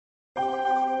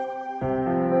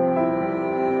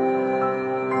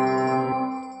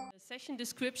question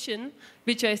description,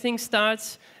 which I think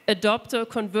starts adopter,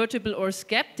 convertible, or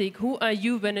skeptic. Who are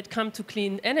you when it comes to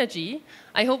clean energy?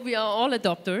 I hope we are all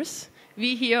adopters.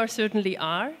 We here certainly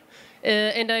are.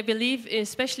 And I believe,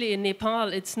 especially in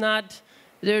Nepal, it's not,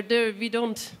 they're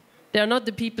not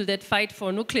the people that fight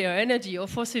for nuclear energy or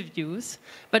fossil fuels.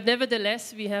 But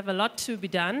nevertheless, we have a lot to be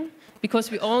done,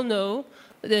 because we all know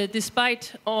that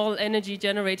despite all energy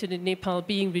generated in Nepal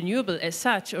being renewable as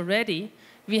such already,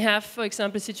 we have, for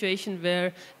example, a situation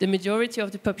where the majority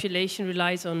of the population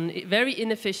relies on very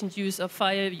inefficient use of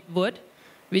firewood,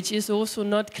 which is also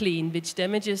not clean, which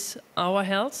damages our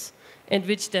health and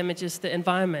which damages the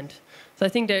environment. So I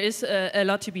think there is a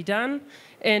lot to be done.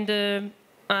 And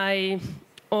I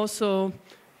also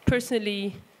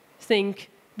personally think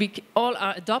we all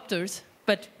are adopters,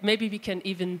 but maybe we can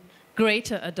even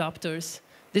greater adopters.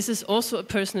 This is also a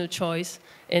personal choice.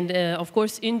 And of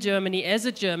course, in Germany, as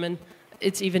a German,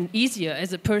 it's even easier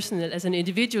as a person, as an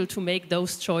individual, to make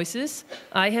those choices.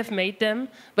 I have made them,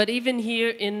 but even here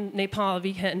in Nepal,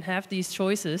 we can have these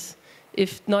choices,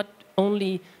 if not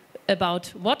only about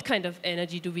what kind of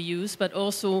energy do we use, but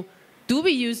also, do we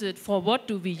use it, for what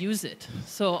do we use it?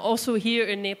 So also here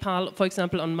in Nepal, for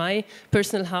example, on my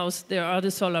personal house, there are the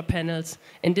solar panels,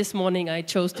 and this morning I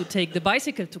chose to take the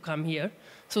bicycle to come here.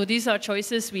 So these are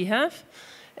choices we have,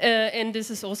 and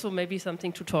this is also maybe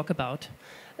something to talk about.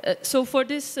 So for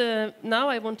this, now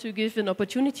I want to give an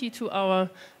opportunity to our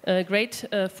great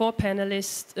four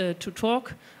panelists to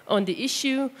talk on the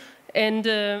issue. And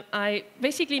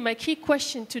basically my key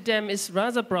question to them is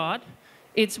rather broad.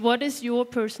 It's, what is your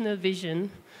personal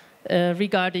vision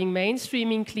regarding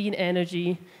mainstreaming clean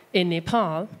energy in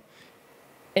Nepal?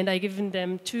 And I've given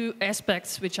them two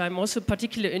aspects which I'm also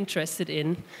particularly interested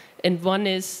in. And one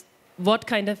is, what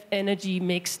kind of energy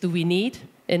mix do we need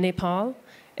in Nepal?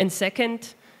 And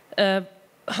second,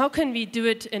 how can we do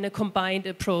it in a combined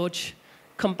approach,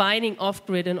 combining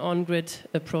off-grid and on-grid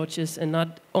approaches and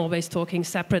not always talking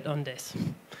separate on this?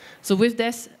 So with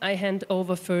this, I hand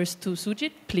over first to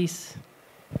Sujit, please.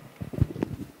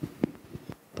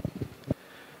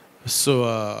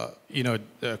 So,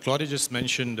 Claudie just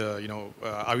mentioned,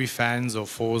 are we fans or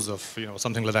foes of,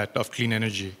 something like that, of clean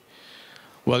energy?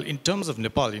 Well, in terms of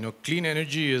Nepal, clean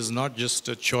energy is not just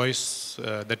a choice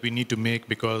that we need to make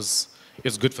because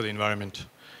it's good for the environment.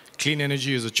 Clean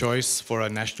energy is a choice for our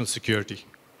national security.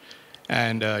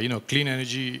 And, clean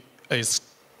energy is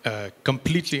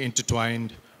completely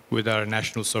intertwined with our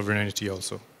national sovereignty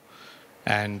also.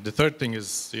 And the third thing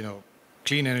is,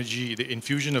 clean energy, the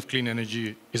infusion of clean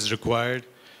energy is required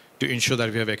to ensure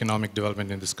that we have economic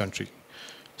development in this country.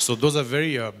 So those are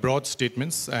very broad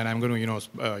statements, and I'm going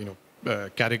to,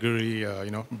 category,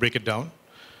 break it down.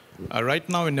 Right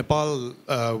now in Nepal,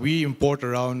 we import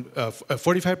around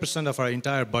 45% of our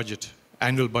entire budget,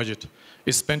 annual budget,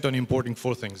 is spent on importing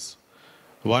four things.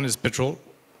 One is petrol,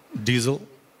 diesel,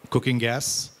 cooking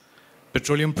gas,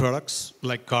 petroleum products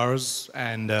like cars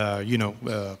and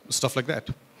stuff like that.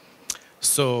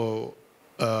 So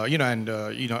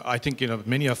I think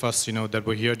many of us that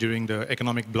were here during the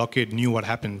economic blockade knew what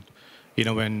happened.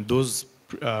 When those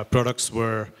products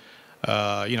were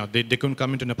they couldn't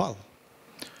come into Nepal.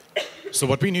 So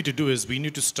what we need to do is we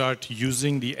need to start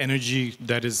using the energy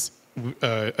that is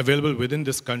available within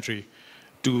this country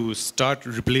to start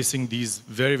replacing these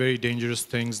very, very dangerous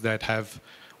things that have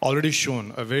already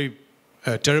shown a very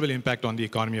terrible impact on the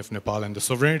economy of Nepal and the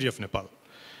sovereignty of Nepal.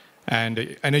 And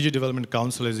the Energy Development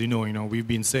Council, as you know, we've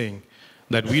been saying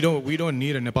that we don't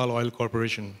need a Nepal Oil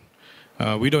Corporation.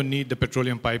 We don't need the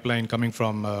petroleum pipeline coming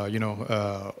from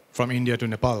from India to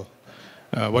Nepal.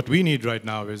 What we need right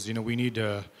now is we need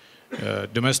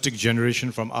domestic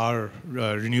generation from our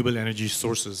renewable energy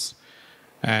sources.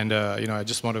 And I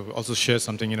just want to also share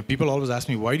something. People always ask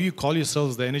me, why do you call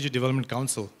yourselves the Energy Development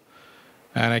Council?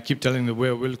 And I keep telling them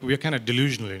we're kind of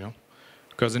delusional,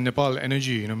 because in Nepal,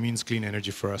 energy means clean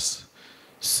energy for us.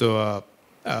 So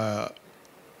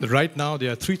right now,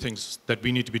 there are three things that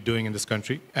we need to be doing in this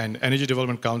country, and Energy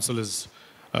Development Council is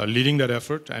leading that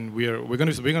effort, and we're going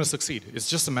to succeed. It's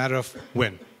just a matter of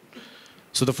when.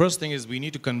 So the first thing is we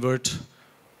need to convert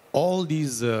all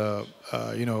these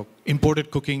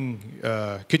imported cooking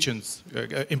kitchens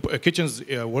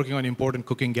working on imported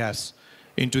cooking gas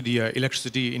into the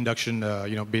electricity induction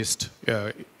based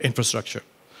infrastructure.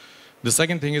 The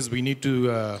second thing is we need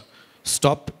to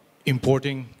stop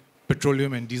importing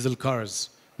petroleum and diesel cars,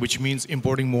 which means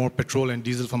importing more petrol and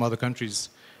diesel from other countries,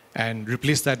 and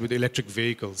replace that with electric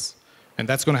vehicles. And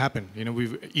that's going to happen.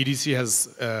 EDC has,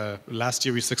 last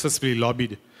year we successfully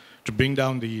lobbied to bring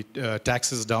down the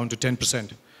taxes down to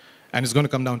 10%. And it's going to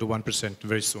come down to 1%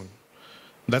 very soon.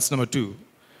 That's number two.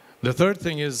 The third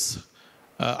thing is,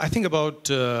 I think about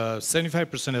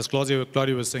 75%, as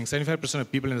Claudia was saying, 75%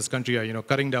 of people in this country are,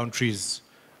 cutting down trees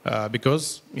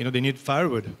because, they need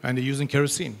firewood and they're using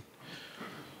kerosene.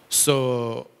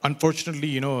 So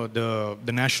unfortunately, the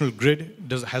national grid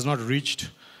has not reached,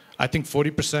 I think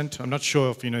 40%. I'm not sure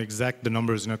of, exact the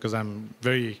numbers, because I'm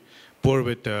very poor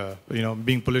with,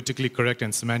 being politically correct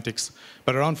and semantics.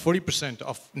 But around 40%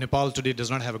 of Nepal today does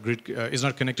not have a grid, is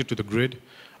not connected to the grid.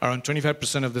 Around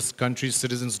 25% of this country's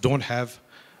citizens don't have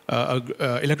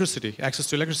electricity, access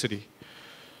to electricity.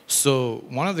 So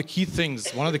one of the key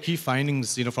things, one of the key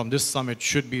findings, from this summit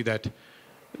should be that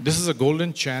this is a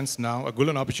golden chance now, a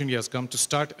golden opportunity has come to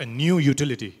start a new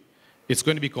utility. It's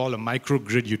going to be called a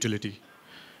microgrid utility.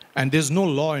 And there's no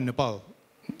law in Nepal.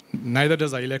 Neither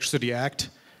does our Electricity Act,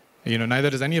 neither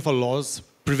does any of our laws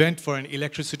prevent for an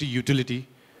electricity utility,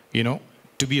 to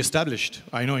be established.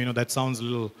 I know, that sounds a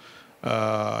little,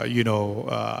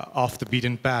 off the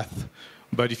beaten path.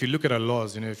 But if you look at our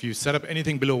laws, if you set up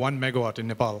anything below 1 megawatt in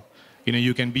Nepal,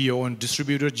 you can be your own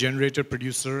distributor, generator,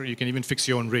 producer. You can even fix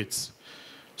your own rates.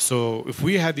 So if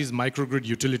we had these microgrid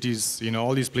utilities,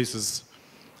 all these places,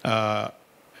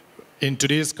 in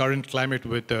today's current climate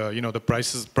with, the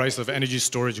price of energy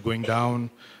storage going down,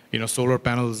 solar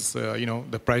panels,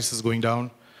 the price is going down.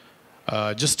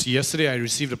 Just yesterday, I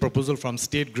received a proposal from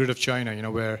State Grid of China,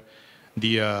 where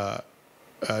the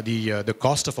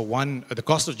cost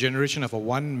of generation of a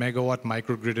 1 megawatt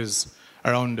microgrid is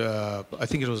around, I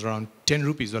think it was around 10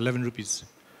 rupees or 11 rupees.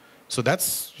 So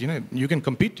that's, you can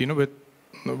compete,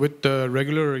 with the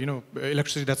regular,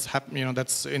 electricity that's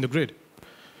that's in the grid.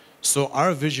 So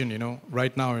our vision,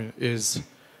 right now is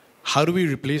how do we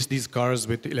replace these cars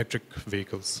with electric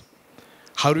vehicles?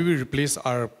 How do we replace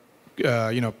our,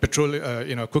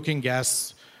 petrol, cooking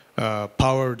gas,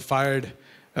 fired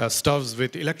stoves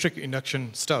with electric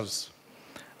induction stoves?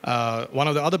 One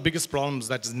of the other biggest problems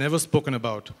that's never spoken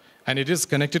about, and it is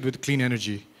connected with clean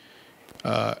energy,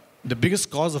 the biggest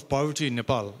cause of poverty in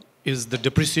Nepal is the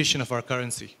depreciation of our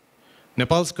currency.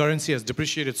 Nepal's currency has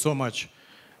depreciated so much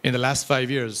in the last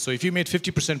 5 years. So if you made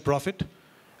 50% profit,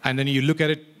 and then you look at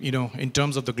it, in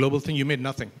terms of the global thing, you made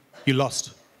nothing. You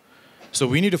lost. So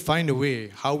we need to find a way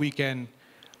how we can,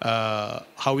 we got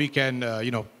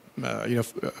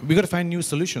to find new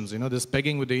solutions. This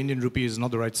pegging with the Indian rupee is not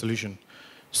the right solution.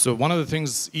 So one of the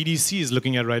things EDC is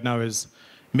looking at right now is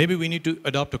maybe we need to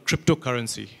adopt a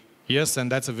cryptocurrency. Yes,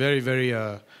 and that's a very, very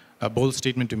a bold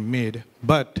statement to be made.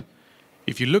 But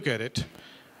if you look at it,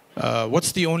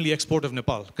 what's the only export of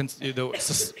Nepal?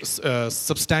 The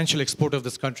substantial export of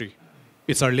this country?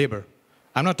 It's our labor.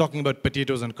 I'm not talking about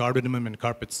potatoes and cardamom and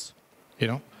carpets.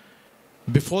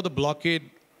 Before the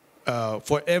blockade,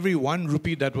 for every 1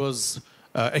 rupee that was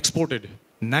exported,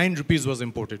 9 rupees was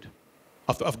imported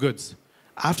of goods.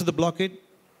 After the blockade,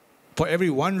 for every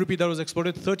 1 rupee that was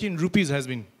exported, 13 rupees has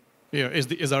been,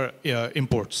 is our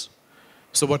imports.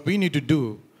 So what we need to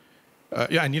do,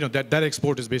 and that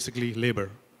export is basically labor.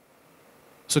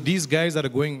 So these guys that are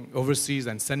going overseas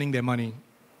and sending their money,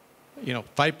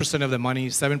 5% of their money,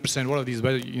 7%, what are these,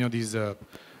 these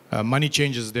money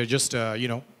changes, they're just,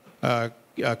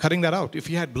 cutting that out. If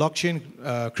you had blockchain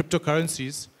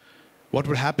cryptocurrencies, what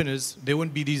would happen is there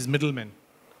wouldn't be these middlemen.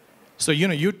 So,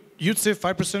 you'd save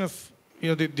 5% of,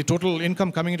 the total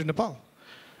income coming into Nepal.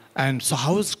 And so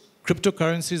how is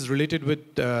cryptocurrencies related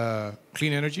with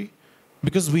clean energy?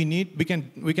 Because we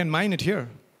can mine it here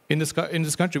in this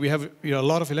country. We have a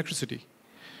lot of electricity.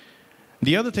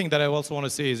 The other thing that I also want to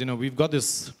say is, we've got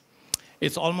this.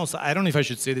 It's almost, I don't know if I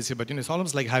should say this here, but it's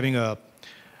almost like having a,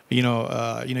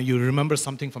 you remember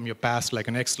something from your past, like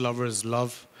an ex-lover's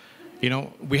love.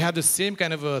 We have the same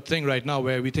kind of a thing right now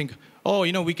where we think, oh,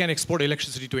 we can export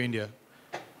electricity to India.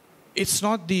 It's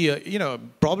not the,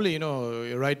 probably,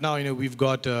 right now, we've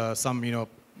got some,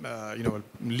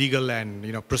 legal and,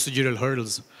 procedural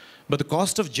hurdles. But the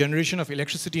cost of generation of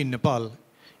electricity in Nepal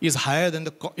is higher than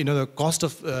the cost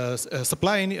of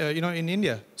supply in, in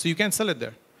India. So you can't sell it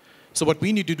there. So what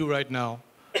we need to do right now,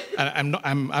 and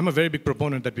I'm a very big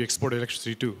proponent that we export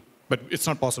electricity too, but it's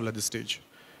not possible at this stage.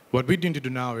 What we need to do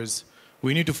now is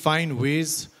we need to find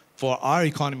ways for our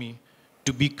economy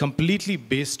to be completely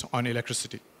based on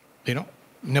electricity.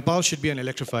 Nepal should be an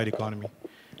electrified economy.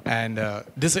 And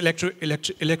this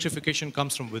electrification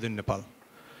comes from within Nepal.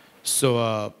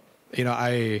 So,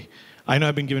 I know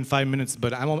I've been given 5 minutes,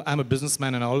 but I'm a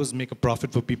businessman and I always make a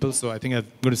profit for people. So I think I'm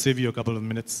going to save you a couple of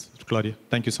minutes, Claudia.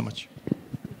 Thank you so much.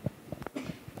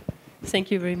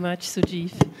 Thank you very much,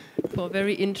 Sujit, for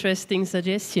very interesting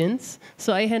suggestions.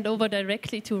 So I hand over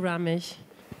directly to Ramesh.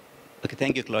 Okay,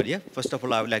 thank you, Claudia. First of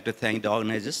all, I would like to thank the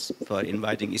organizers for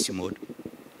inviting ICIMOD.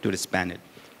 to this panel.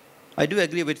 I do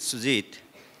agree with Sujit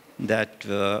that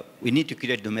we need to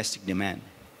create domestic demand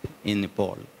in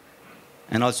Nepal.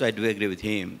 And also I do agree with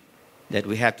him that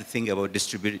we have to think about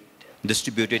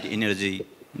distributed energy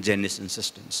generation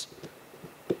systems.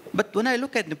 But when I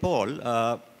look at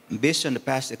Nepal, based on the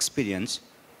past experience,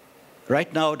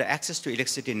 right now the access to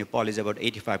electricity in Nepal is about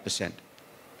 85%. A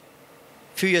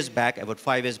few years back, about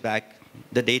 5 years back,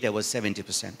 the data was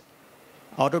 70%.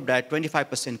 Out of that,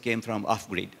 25% came from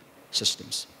off-grid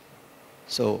systems.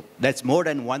 So that's more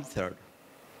than 1/3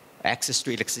 access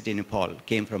to electricity in Nepal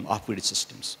came from off-grid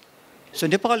systems. So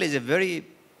Nepal is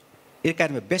a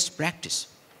kind of a best practice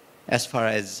as far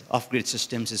as off-grid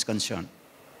systems is concerned.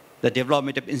 The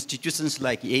development of institutions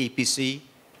like AEPC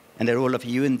and the role of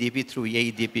UNDP through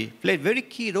AEDP played a very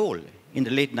key role in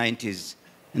the late 90s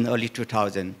and early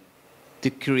 2000s to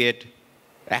create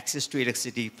access to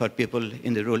electricity for people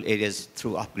in the rural areas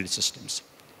through off-grid systems.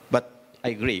 But I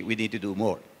agree, we need to do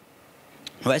more.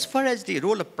 Now, as far as the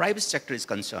role of private sector is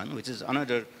concerned, which is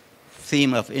another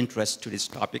theme of interest to this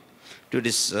topic, to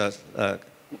this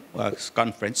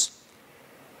conference,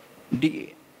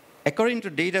 according to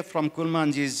data from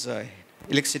Kulman's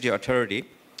electricity authority,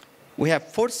 we have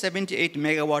 478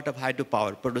 megawatt of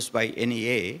hydropower produced by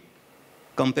NEA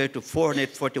compared to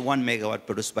 441 megawatt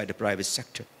produced by the private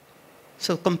sector.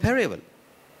 So comparable.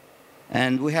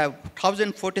 And we have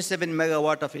 1,047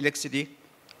 megawatt of electricity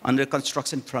under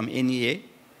construction from NEA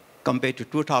compared to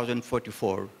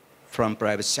 2,044 from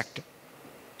private sector.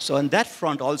 So on that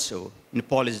front also,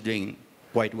 Nepal is doing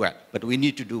quite well, but we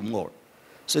need to do more.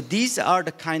 So these are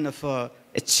the kind of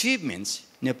achievements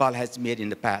Nepal has made in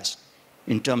the past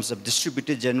in terms of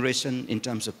distributed generation, in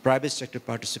terms of private sector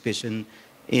participation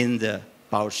in the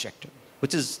power sector,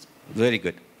 which is very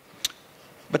good.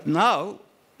 But now,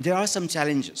 there are some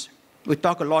challenges. We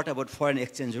talk a lot about foreign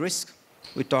exchange risk.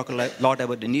 We talk a lot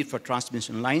about the need for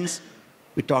transmission lines.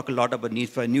 We talk a lot about the need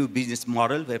for a new business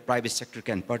model where private sector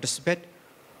can participate.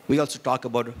 We also talk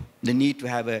about the need to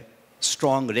have a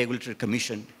strong regulatory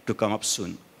commission to come up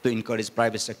soon to encourage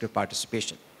private sector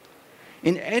participation.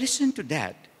 In addition to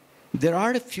that, there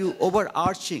are a few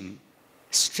overarching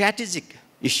strategic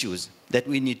issues that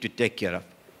we need to take care of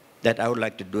that I would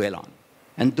like to dwell on.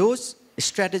 And those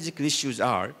strategic issues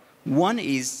are, one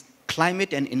is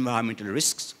climate and environmental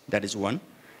risks, that is one.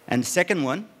 And the second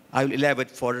one, I will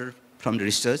elaborate further from the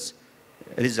research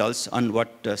results on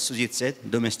what Sujit said,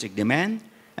 domestic demand.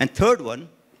 And third one,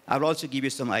 I will also give you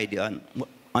some idea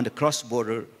on the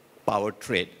cross-border power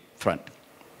trade front.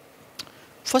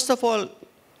 First of all,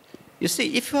 you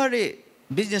see, if you are a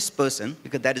business person,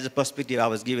 because that is the perspective I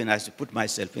was given as to put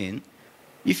myself in,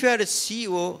 if you are a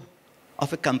CEO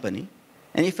of a company,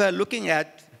 and if you are looking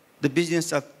at the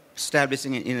business of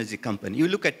establishing an energy company, you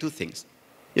look at two things.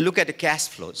 You look at the cash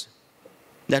flows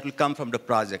that will come from the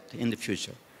project in the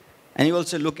future. And you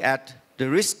also look at the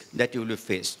risk that you will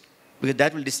face, because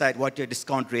that will decide what your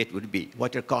discount rate would be,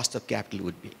 what your cost of capital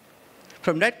would be.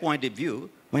 From that point of view,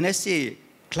 when I say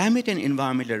climate and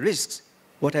environmental risks,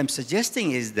 what I'm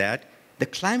suggesting is that the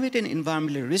climate and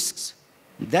environmental risks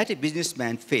that a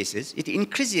businessman faces, it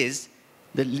increases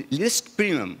the risk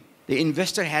premium the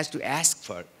investor has to ask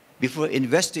for before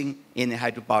investing in a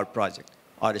hydropower project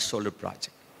or a solar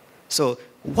project. So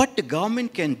what the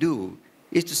government can do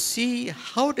is to see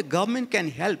how the government can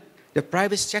help the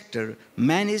private sector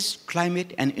manage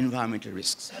climate and environmental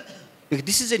risks. Because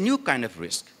this is a new kind of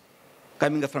risk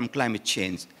coming from climate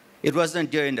change. It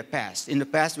wasn't there in the past. In the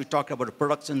past, we talked about the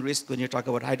production risk when you talk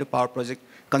about hydropower project,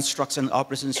 construction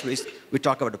operations risk. We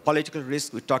talk about the political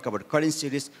risk. We talk about currency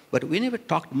risk. But we never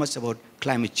talked much about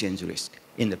climate change risk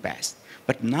in the past.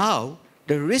 But now,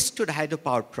 the risk to the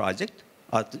hydropower project,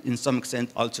 or in some extent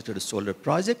also to the solar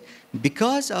project,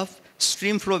 because of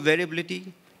stream flow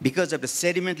variability, because of the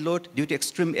sediment load due to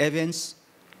extreme events,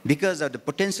 because of the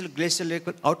potential glacial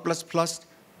liquid outplus,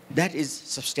 that is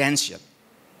substantial.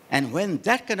 And when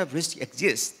that kind of risk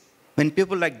exists, when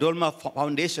people like Dolma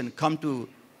Foundation come to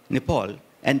Nepal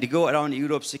and they go around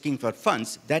Europe seeking for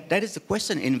funds, that is the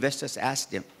question investors ask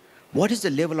them. What is the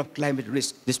level of climate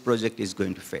risk this project is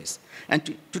going to face?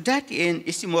 And to that end,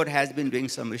 ICIMOD has been doing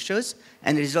some research,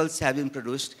 and the results have been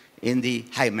produced in the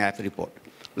HIMAP report.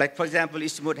 Like, for example,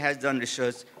 ICIMOD has done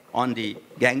research on the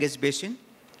Ganges Basin,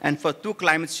 and for 2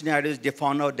 climate scenarios, they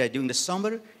found out that during the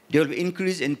summer, there will be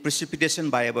increase in precipitation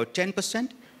by about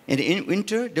 10%. In the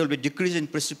winter, there will be decrease in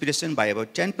precipitation by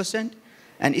about 10%.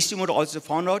 And ICIMOD also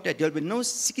found out that there will be no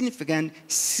significant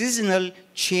seasonal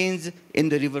change in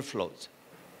the river flows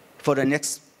for the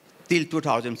next, till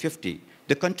 2050.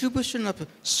 The contribution of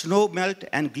snow melt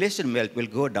and glacier melt will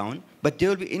go down, but there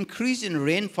will be increase in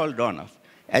rainfall runoff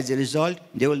As a result,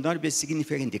 there will not be a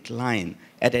significant decline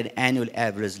at an annual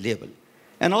average level.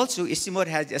 And also, ICIMOD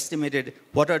has estimated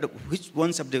which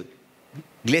ones of the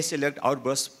glacial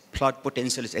outburst flood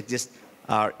potentials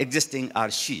are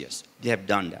HCS. They have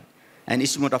done that. And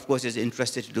ICIMOD, of course, is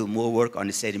interested to do more work on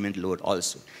the sediment load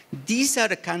also. These are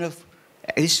the kind of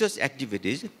research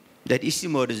activities that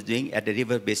ICIMOD is doing at the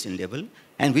river basin level,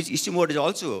 and which ICIMOD is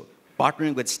also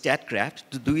partnering with StatCraft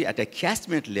to do it at a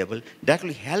catchment level that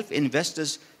will help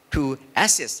investors to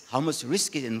assess how much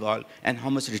risk is involved and how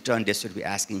much return they should be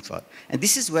asking for. And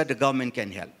this is where the government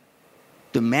can help,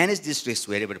 to manage this risk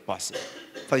wherever possible.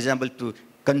 For example, to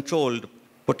control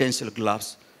potential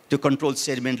gluffs, to control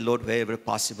sediment load wherever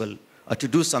possible, or to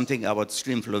do something about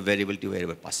stream flow variability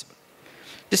wherever possible.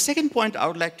 The second point I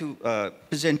would like to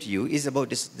present to you is about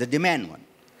the demand one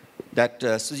that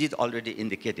Sujit already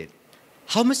indicated.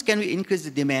 How much can we increase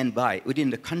the demand by within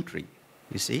the country?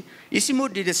 You see,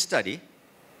 ICIMOD did a study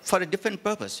for a different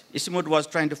purpose. ICIMOD was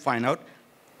trying to find out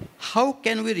how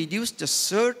can we reduce the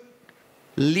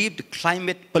short-lived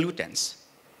climate pollutants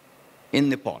in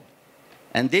Nepal.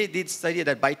 And they did study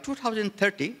that by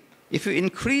 2030, if you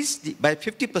increase by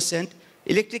 50%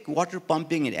 electric water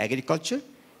pumping in agriculture,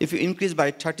 if you increase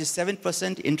by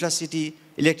 37% intracity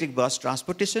electric bus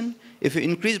transportation, if you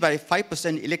increase by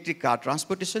 5% electric car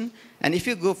transportation, and if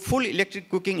you go full electric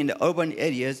cooking in the urban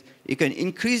areas, you can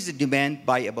increase the demand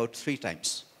by about 3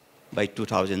 times by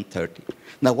 2030.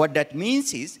 Now, what that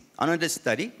means is, another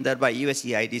study that by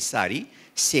USAID SARI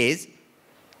says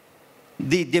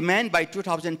the demand by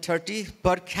 2030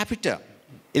 per capita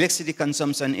electricity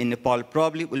consumption in Nepal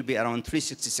probably will be around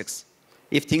 366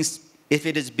 if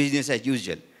it is business as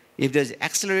usual. If there's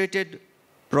accelerated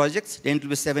projects, then it will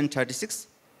be 736.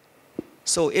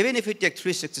 So even if we take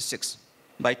 366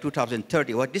 by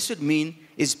 2030, what this would mean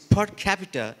is per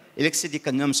capita electricity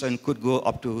consumption could go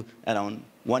up to around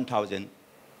 1,000,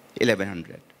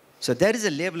 1,100. So that is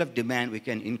a level of demand we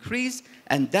can increase,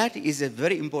 and that is a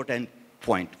very important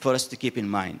point for us to keep in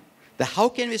mind. That how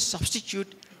can we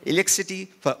substitute electricity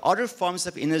for other forms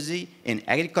of energy in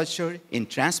agriculture, in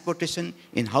transportation,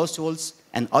 in households,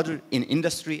 and in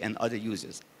industry and other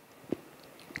uses,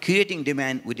 creating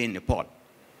demand within Nepal.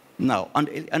 Now, on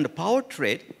the power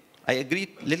trade, I agree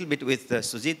a little bit with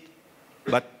Sujit,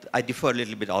 but I differ a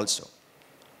little bit also.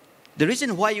 The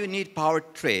reason why you need power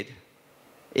trade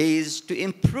is to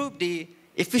improve the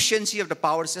efficiency of the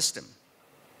power system.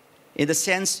 In the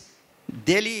sense,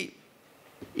 Delhi,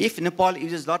 if Nepal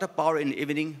uses a lot of power in the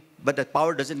evening, but that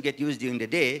power doesn't get used during the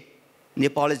day,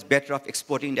 Nepal is better off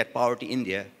exporting that power to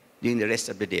India during the rest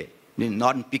of the day, during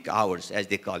non-peak hours, as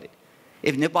they call it.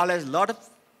 If Nepal has a lot of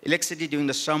electricity during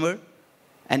the summer,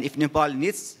 and if Nepal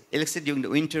needs electricity during the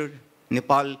winter,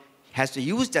 Nepal has to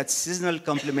use that seasonal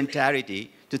complementarity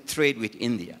to trade with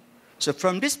India. So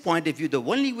from this point of view, the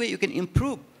only way you can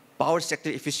improve power sector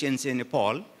efficiency in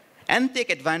Nepal and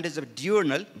take advantage of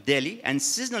diurnal, daily, and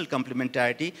seasonal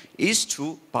complementarity is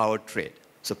through power trade.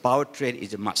 So power trade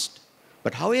is a must.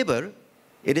 But however,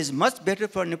 it is much better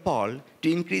for Nepal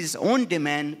to increase its own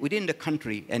demand within the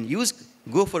country and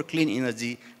go for clean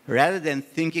energy rather than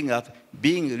thinking of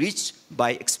being rich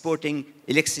by exporting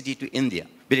electricity to India.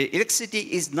 But electricity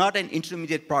is not an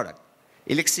intermediate product.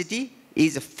 Electricity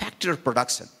is a factor of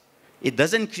production. It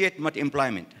doesn't create much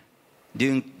employment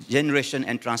during generation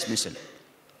and transmission.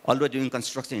 Although during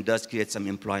construction, it does create some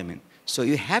employment. So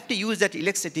you have to use that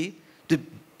electricity to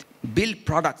build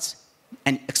products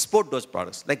and export those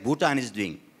products, like Bhutan is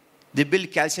doing. They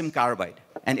build calcium carbide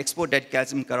and export that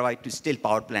calcium carbide to steel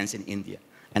power plants in India.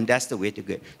 And that's the way to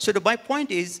go. So my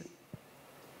point is,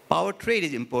 power trade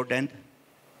is important,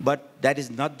 but that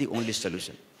is not the only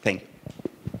solution. Thank you.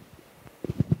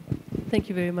 Thank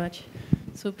you very much.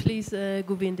 So please,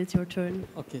 Govind, it's your turn.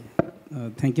 Okay,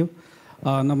 thank you.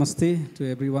 Namaste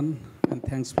to everyone, and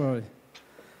thanks for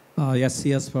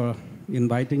HCS for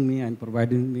inviting me and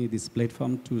providing me this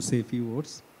platform to say a few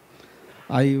words.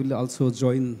 I will also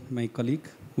join my colleague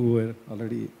who were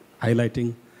already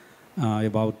highlighting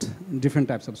about different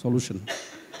types of solutions.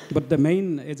 But the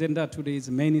main agenda today is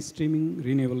mainstreaming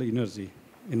renewable energy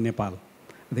in Nepal.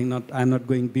 I think I'm not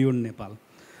going beyond Nepal.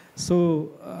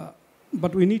 So,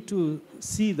 but we need to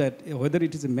see that whether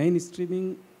it is a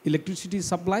mainstreaming electricity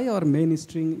supply or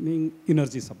mainstreaming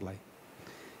energy supply.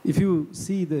 If you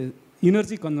see the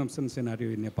energy consumption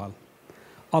scenario in Nepal,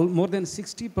 more than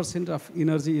 60% of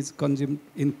energy is consumed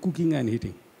in cooking and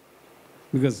heating,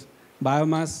 because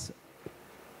biomass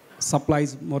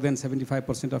supplies more than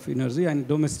 75% of energy and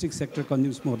domestic sector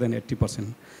consumes more than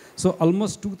 80%. So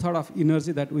almost 2/3 of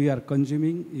energy that we are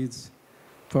consuming is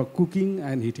for cooking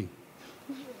and heating,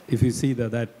 if you see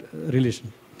that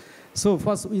relation. So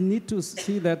first, we need to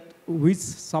see that which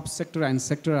subsector and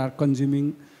sector are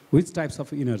consuming which types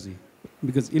of energy.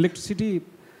 Because electricity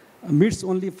meets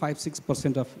only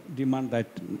 5–6% of demand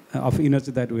of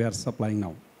energy that we are supplying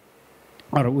now,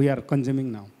 or we are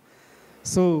consuming now.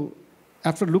 So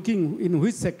after looking in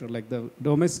which sector, like the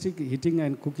domestic heating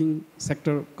and cooking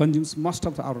sector consumes most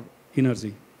of our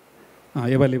energy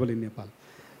available in Nepal.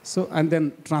 So, and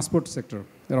then transport sector,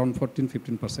 around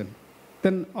 14–15%.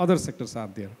 Then other sectors are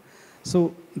there.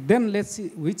 So then let's see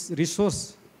which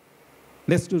resource,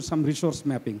 let's do some resource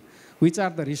mapping. Which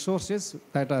are the resources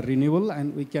that are renewable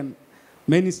and we can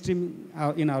mainstream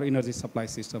in our energy supply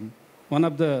system. One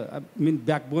of the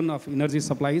backbone of energy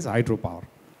supply is hydropower.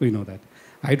 We know that.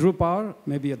 Hydropower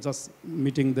maybe just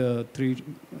meeting the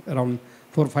around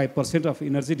 4–5% of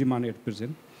energy demand at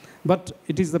present. But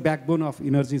it is the backbone of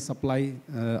energy supply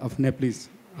of Nepalese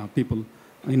people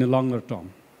in a longer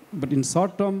term. But in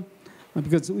short term,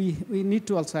 because we need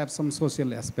to also have some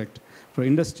social aspect. For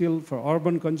industrial, for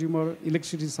urban consumer,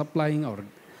 electricity supplying or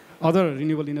other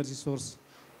renewable energy source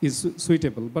is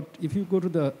suitable. But if you go to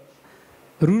the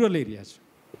rural areas,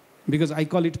 because I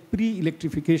call it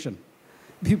pre-electrification,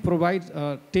 if you provide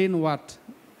a 10-watt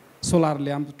solar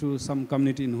lamp to some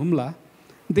community in Humla,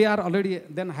 they are already,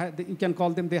 then you can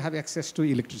call them, they have access to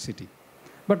electricity.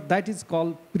 But that is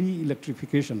called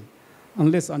pre-electrification,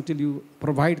 until you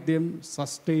provide them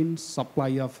sustained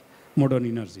supply of modern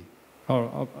energy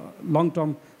or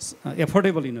long-term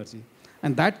affordable energy.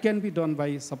 And that can be done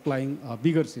by supplying a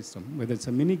bigger system, whether it's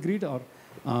a mini grid or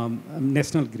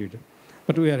national grid.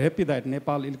 But we are happy that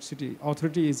Nepal Electricity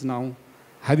Authority is now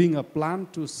having a plan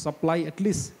to supply at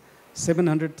least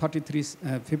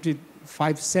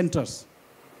 755 centers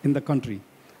in the country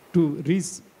to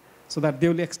reach, so that they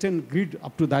will extend grid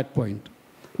up to that point.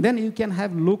 Then you can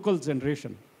have local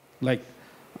generation, like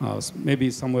maybe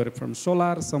somewhere from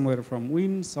solar, somewhere from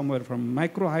wind, somewhere from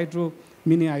micro hydro,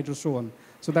 mini hydro, so on,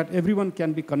 so that everyone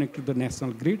can be connected to the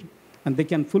national grid and they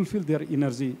can fulfill their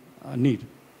energy need.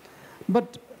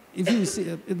 But if you see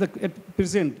at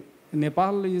present,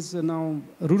 Nepal is now,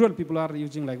 rural people are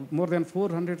using like more than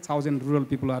 400,000 rural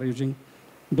people are using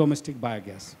domestic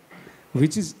biogas,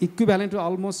 which is equivalent to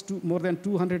almost more than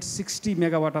 260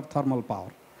 megawatt of thermal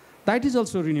power. That is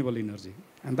also renewable energy,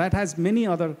 and that has many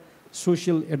other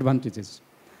social advantages.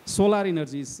 Solar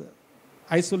energy is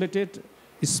isolated,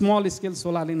 small-scale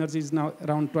solar energy is now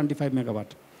around 25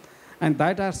 megawatt, and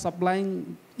that are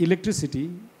supplying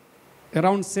electricity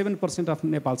around 7% of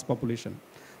Nepal's population.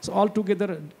 So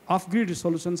altogether, off-grid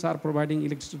solutions are providing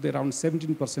electricity to around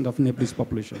 17% of Nepalese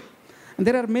population. And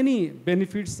there are many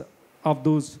benefits of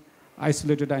those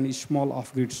isolated and small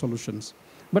off-grid solutions.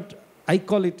 But I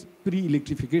call it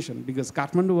pre-electrification because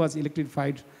Kathmandu was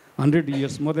electrified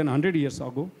more than 100 years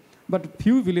ago, but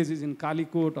few villages in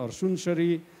Kalikot or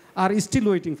Sunsari are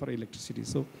still waiting for electricity.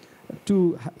 So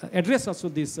to address also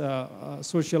this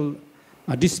social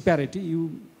disparity,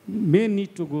 you may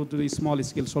need to go to the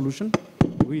small-scale solution,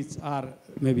 which are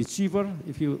maybe cheaper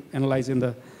if you analyze in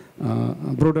the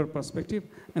broader perspective.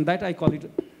 And that I call it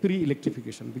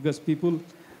pre-electrification because people,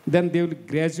 then they will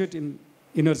graduate in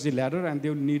energy ladder and they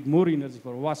will need more energy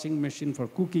for washing machine, for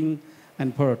cooking,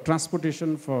 and for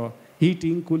transportation, for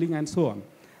heating, cooling, and so on.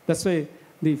 That's why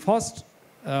the first,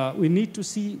 we need to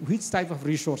see which type of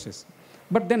resources.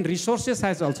 But then resources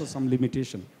has also some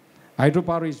limitation.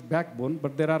 Hydropower is backbone,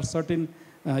 but there are certain,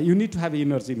 you need to have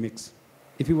energy mix.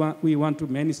 If we want to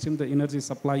mainstream the energy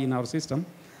supply in our system,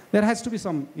 there has to be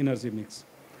some energy mix.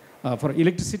 For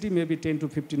electricity, maybe 10 to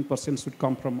 15% should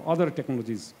come from other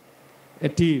technologies.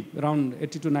 Around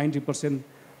 80 to 90%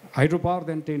 hydropower,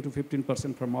 then 10 to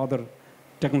 15% from other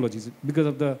technologies because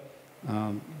of the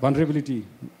vulnerability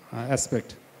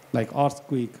aspect, like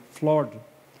earthquake, flood,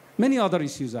 many other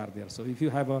issues are there. So if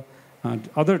you have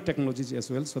other technologies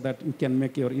as well, so that you can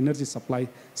make your energy supply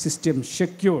system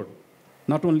secure,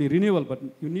 not only renewable, but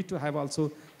you need to have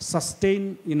also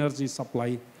sustained energy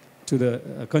supply to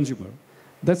the consumer.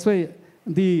 That's why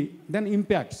then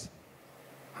impacts.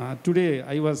 Today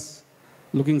I was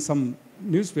looking some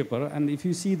newspaper, and if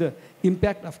you see the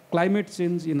impact of climate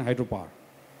change in hydropower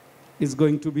is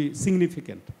going to be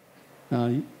significant.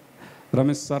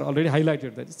 Ramesh sir already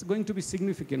highlighted that. It's going to be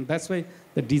significant. That's why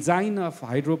the design of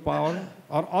hydropower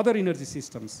or other energy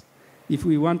systems, if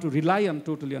we want to rely on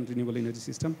totally on renewable energy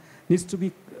system, needs to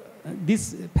be,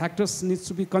 these factors needs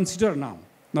to be considered now,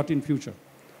 not in future.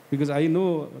 Because I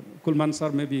know Kulman sir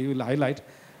maybe will highlight,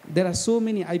 there are so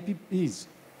many IPPs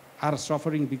are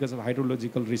suffering because of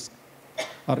hydrological risk.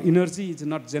 Or energy is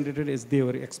not generated as they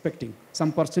were expecting.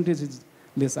 Some percentage is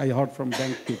less, I heard from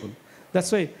bank people.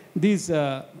 That's why these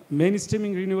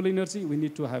mainstreaming renewable energy, we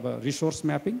need to have a resource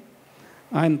mapping.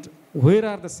 And where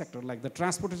are the sector? Like the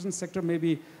transportation sector,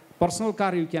 maybe personal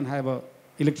car, you can have a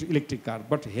electric car,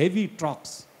 but heavy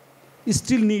trucks, you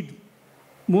still need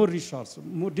more resource,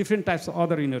 more different types of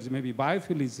other energy. Maybe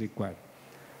biofuel is required.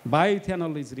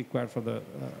 Bioethanol is required for the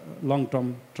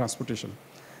long-term transportation.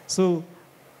 So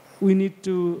we need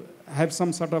to have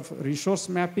some sort of resource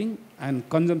mapping and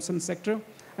consumption sector,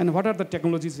 and what are the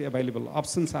technologies available,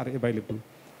 options are available.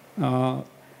 And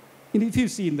if you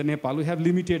see in the Nepal, we have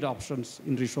limited options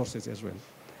in resources as well.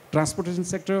 Transportation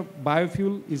sector,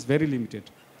 biofuel is very limited.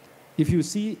 If you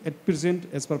see at present,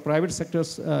 as per private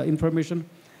sector's information,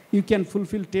 you can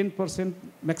fulfill 10%,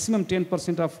 maximum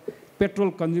 10% of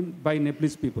petrol consumed by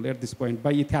Nepalese people at this point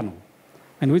by ethanol,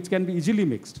 and which can be easily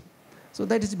mixed. So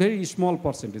that is a very small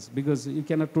percentage because you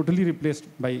cannot totally replace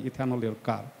by ethanol your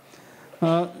car.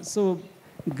 So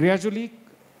gradually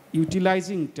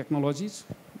utilizing technologies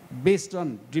based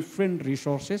on different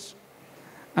resources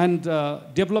and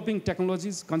developing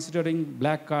technologies considering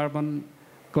black carbon,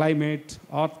 climate,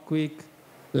 earthquake,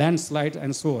 landslide,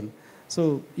 and so on.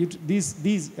 So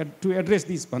to address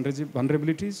these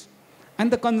vulnerabilities and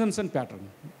the consumption pattern,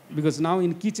 because now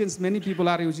in kitchens, many people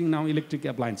are using now electric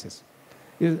appliances.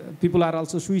 People are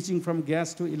also switching from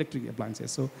gas to electric appliances.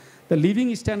 So the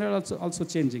living standard also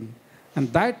changing.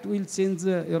 And that will change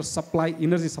your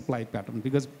energy supply pattern,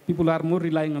 because people are more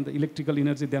relying on the electrical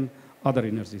energy than other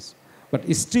energies. But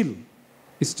still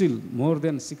more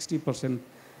than 60%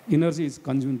 energy is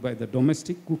consumed by the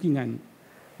domestic cooking and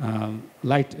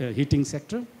light heating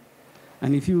sector.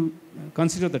 And if you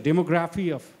consider the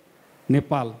demography of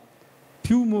Nepal,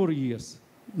 few more years,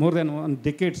 more than 1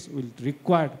 decade will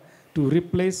required to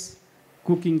replace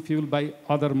cooking fuel by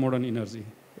other modern energy.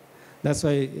 That's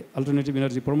why alternative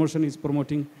energy promotion is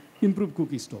promoting improved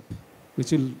cooking stove,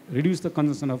 which will reduce the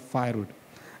consumption of firewood.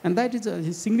 And that is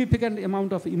a significant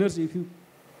amount of energy. If you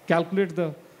calculate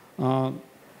the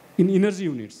in energy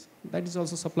units, that is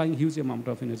also supplying huge amount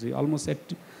of energy. Almost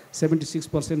at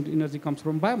 76% energy comes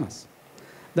from biomass.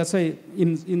 That's why,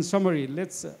 in summary,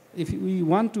 if we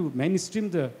want to mainstream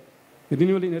the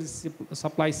renewable energy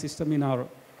supply system in our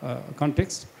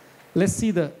context, let's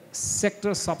see the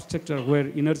sector, subsector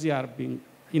where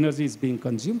energy is being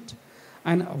consumed,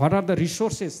 and what are the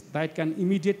resources that can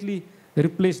immediately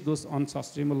replace those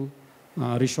unsustainable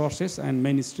resources and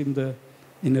mainstream the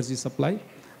energy supply.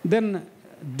 Then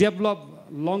develop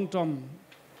long-term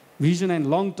vision and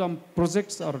long-term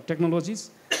projects or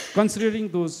technologies, considering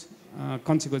those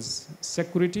consequences: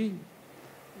 security,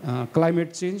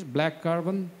 climate change, black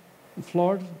carbon,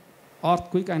 flood,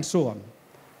 earthquake, and so on.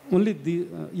 Only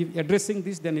if addressing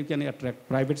this, then you can attract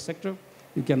private sector,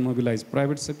 you can mobilize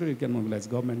private sector, you can mobilize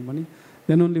government money,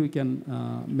 then only we can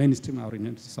mainstream our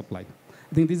energy supply.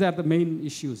 I think these are the main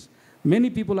issues. Many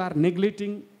people are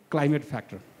neglecting climate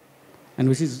factor, and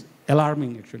which is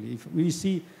alarming actually. If we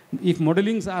see, if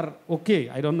modelings are okay,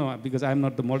 I don't know because I'm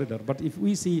not the modeler, but if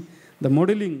we see the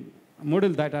model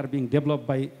that are being developed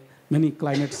by many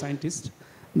climate scientists,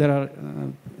 there are,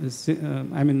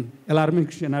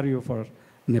 alarming scenario for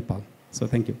Nepal. So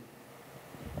thank you.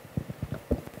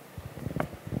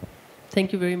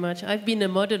 Thank you very much. I've been a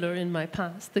modeler in my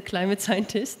past, the climate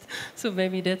scientist, so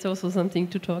maybe that's also something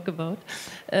to talk about.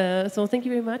 So thank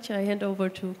you very much. I hand over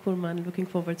to Kulman. Looking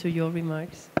forward to your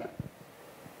remarks.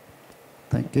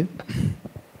 Thank you.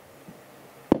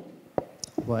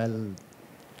 While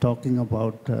talking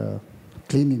about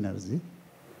clean energy,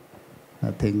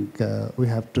 I think we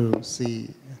have to see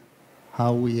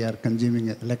how we are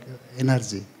consuming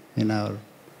energy in our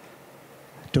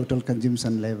total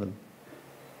consumption level.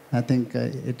 I think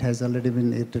it has already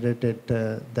been iterated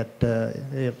that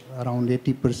around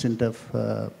 80%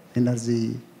 of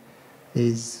energy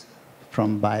is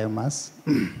from biomass,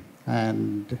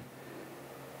 and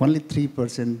only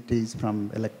 3% is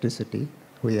from electricity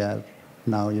we are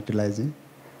now utilizing,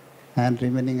 and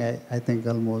remaining, I think,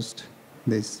 almost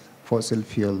these fossil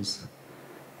fuels.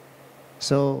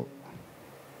 So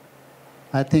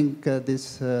I think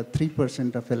this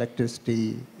 3% of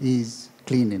electricity is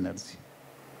clean energy.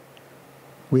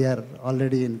 We are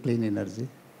already in clean energy.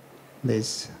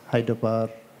 This hydropower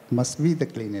must be the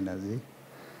clean energy.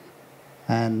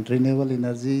 And renewable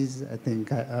energies, I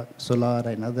think solar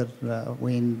and other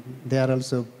wind, they are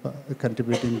also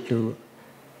contributing to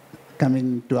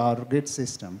coming to our grid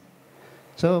system.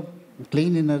 So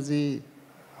clean energy,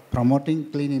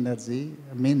 promoting clean energy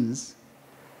means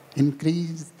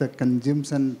increase the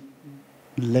consumption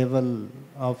level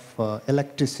of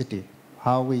electricity,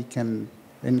 how we can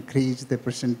increase the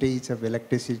percentage of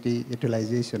electricity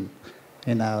utilization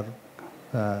in our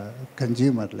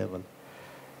consumer level.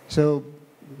 So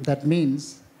that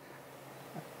means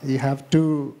you have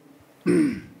to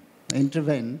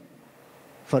intervene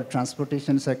for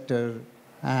transportation sector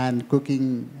and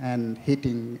cooking and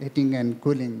heating and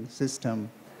cooling system.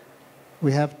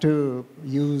 We have to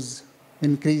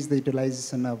increase the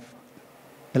utilization of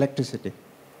electricity.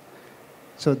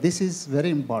 So this is very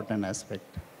important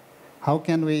aspect. How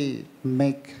can we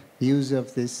make use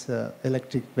of this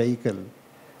electric vehicle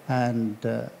and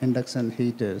induction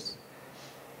heaters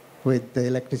with the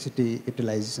electricity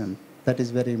utilization? That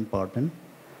is very important.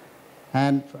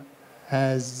 And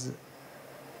as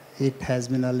it has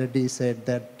been already said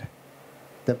that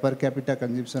the per capita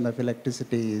consumption of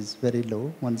electricity is very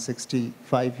low,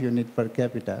 165 unit per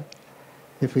capita.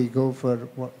 If we go for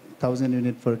 1,000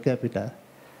 unit per capita,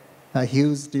 a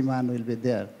huge demand will be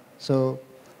there. So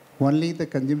only the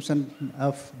consumption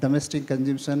of domestic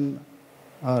consumption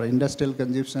or industrial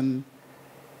consumption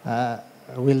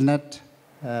will not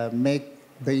make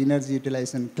the energy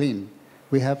utilization clean.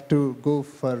 We have to go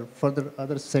for further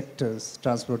other sectors,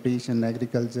 transportation,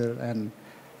 agriculture, and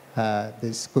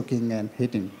this cooking and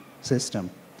heating system.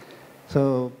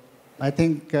 So I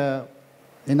think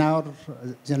in our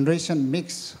generation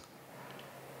mix,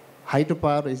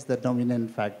 hydropower is the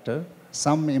dominant factor.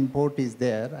 Some import is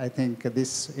there. I think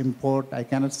this import, I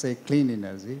cannot say clean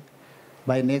energy.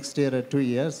 By next year or 2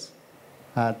 years,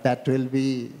 that will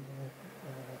be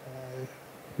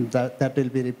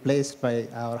replaced by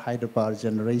our hydropower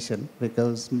generation,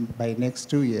 because by next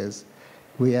 2 years,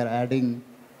 we are adding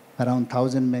around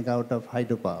 1,000 megawatt of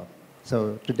hydropower.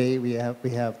 So today we have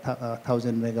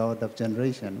 1,000 megawatt of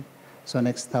generation. So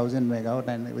next 1,000 megawatt,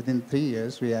 and within 3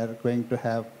 years, we are going to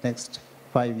have next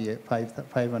 500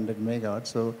 megawatts.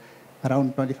 So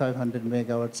around 2,500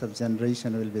 megawatts of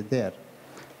generation will be there.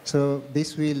 So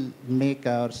this will make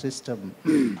our system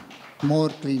more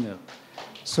cleaner.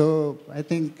 So I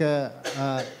think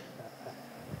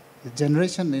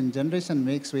generation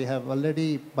mix, we have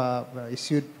already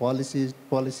issued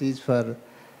policies for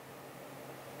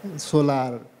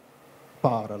solar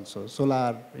power also,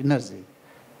 solar energy.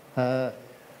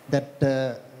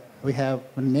 We have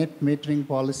net metering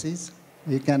policies.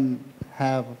 You can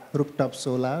have rooftop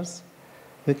solars.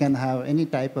 You can have any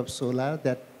type of solar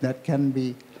that can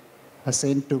be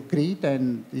sent to grid,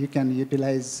 and you can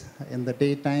utilize in the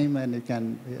daytime, and you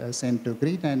can send to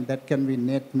grid, and that can be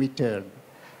net metered.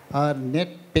 Our net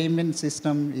payment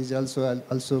system is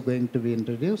also going to be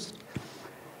introduced.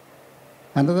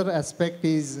 Another aspect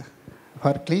is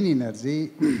for clean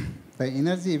energy, the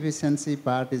energy efficiency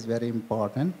part is very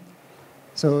important.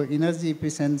 So energy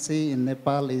efficiency in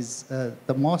Nepal is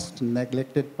the most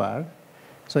neglected part.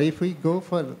 So if we go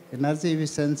for energy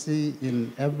efficiency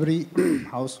in every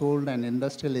household and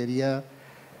industrial area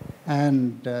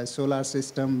and solar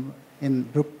system in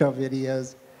rooftop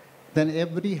areas, then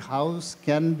every house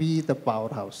can be the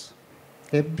powerhouse.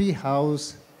 Every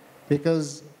house,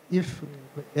 because if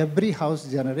every house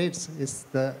generates, is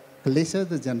the lesser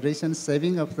the generation,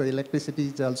 saving of the electricity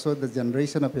is also the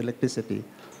generation of electricity.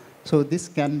 So this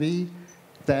can be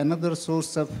another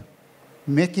source of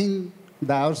making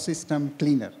our system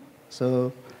cleaner.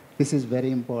 So this is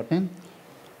very important.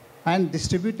 And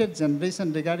distributed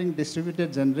generation, regarding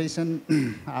distributed generation,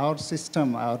 our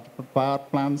system, our power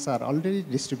plants are already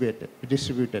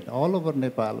distributed all over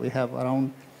Nepal. We have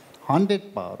around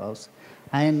 100 powerhouses.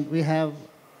 And we have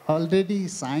already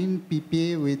signed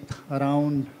PPA with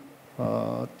around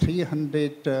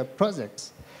 300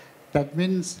 projects. That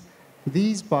means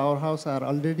these powerhouses are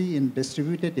already in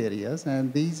distributed areas,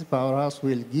 and these powerhouses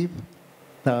will give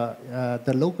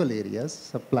the local areas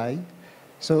supply.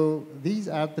 So these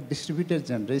are the distributed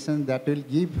generation that will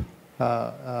give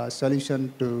a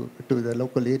solution to the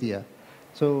local area.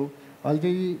 So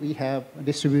already we have a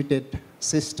distributed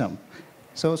system.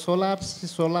 So solar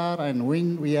and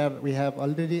wind, we have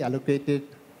already allocated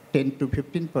 10 to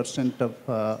 15%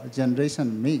 of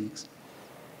generation mix.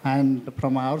 And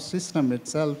from our system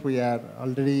itself, we are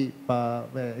already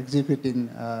executing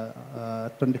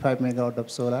 25 megawatt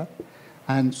of solar.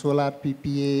 And solar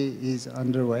PPA is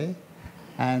underway.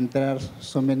 And there are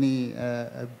so many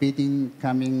bidding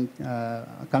coming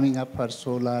up for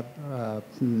solar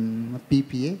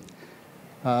PPA.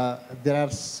 There are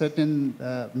certain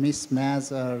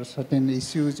mismatch or certain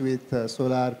issues with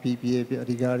solar PPA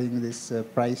regarding this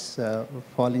price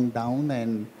falling down,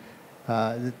 and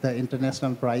the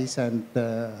international price and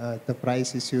the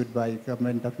price issued by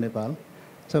government of Nepal.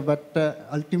 So, but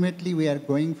ultimately we are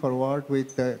going forward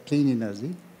with clean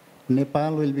energy.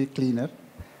 Nepal will be cleaner.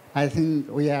 I think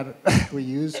we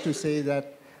used to say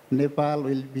that Nepal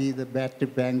will be the battery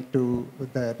bank to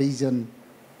the region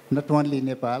not only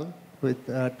Nepal,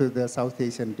 to the South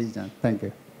Asian region. Thank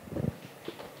you.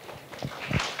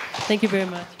 Thank you very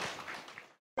much.